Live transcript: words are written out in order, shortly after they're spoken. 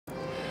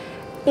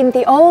In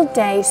the old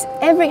days,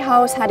 every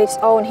house had its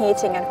own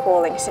heating and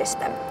cooling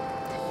system.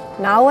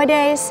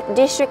 Nowadays,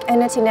 district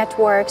energy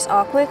networks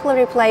are quickly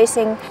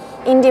replacing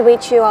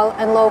individual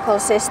and local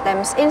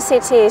systems in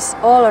cities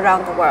all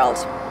around the world.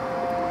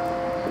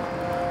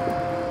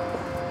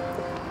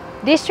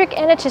 District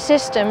energy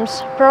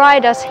systems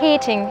provide us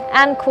heating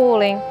and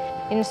cooling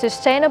in a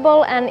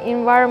sustainable and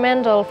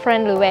environmental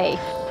friendly way.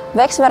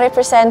 Vexve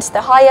represents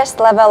the highest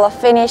level of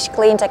Finnish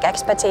cleantech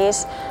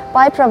expertise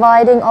by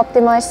providing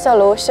optimized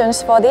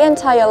solutions for the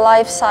entire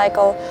life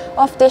cycle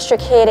of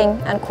district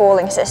heating and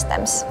cooling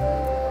systems.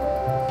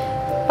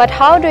 But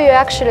how do you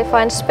actually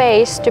find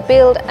space to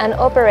build and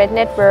operate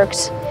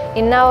networks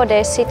in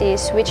nowadays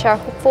cities which are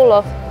full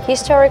of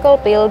historical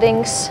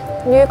buildings,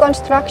 new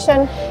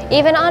construction?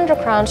 Even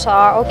undergrounds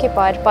are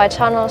occupied by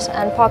tunnels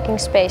and parking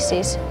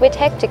spaces with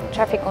hectic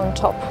traffic on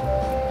top.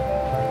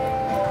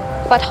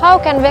 But how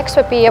can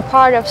Vexve be a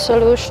part of a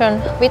solution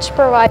which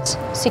provides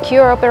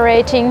secure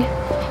operating,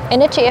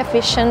 energy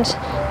efficient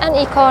and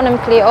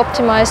economically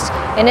optimized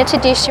energy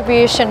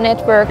distribution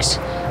networks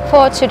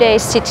for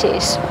today's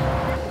cities?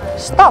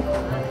 Stop!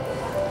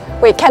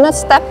 We cannot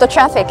stop the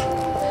traffic.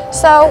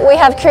 So we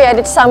have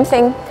created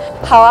something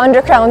how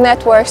underground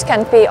networks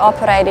can be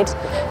operated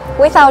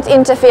without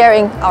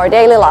interfering our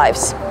daily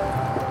lives.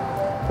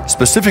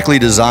 Specifically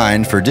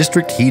designed for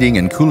district heating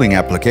and cooling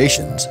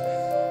applications,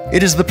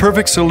 it is the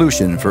perfect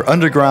solution for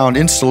underground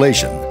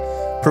installation,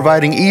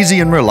 providing easy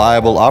and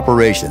reliable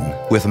operation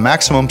with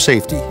maximum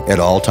safety at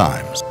all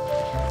times.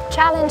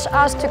 Challenge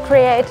us to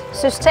create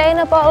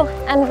sustainable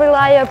and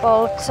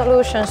reliable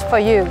solutions for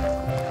you.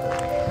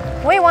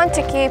 We want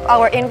to keep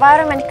our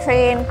environment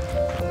clean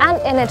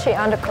and energy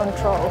under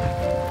control.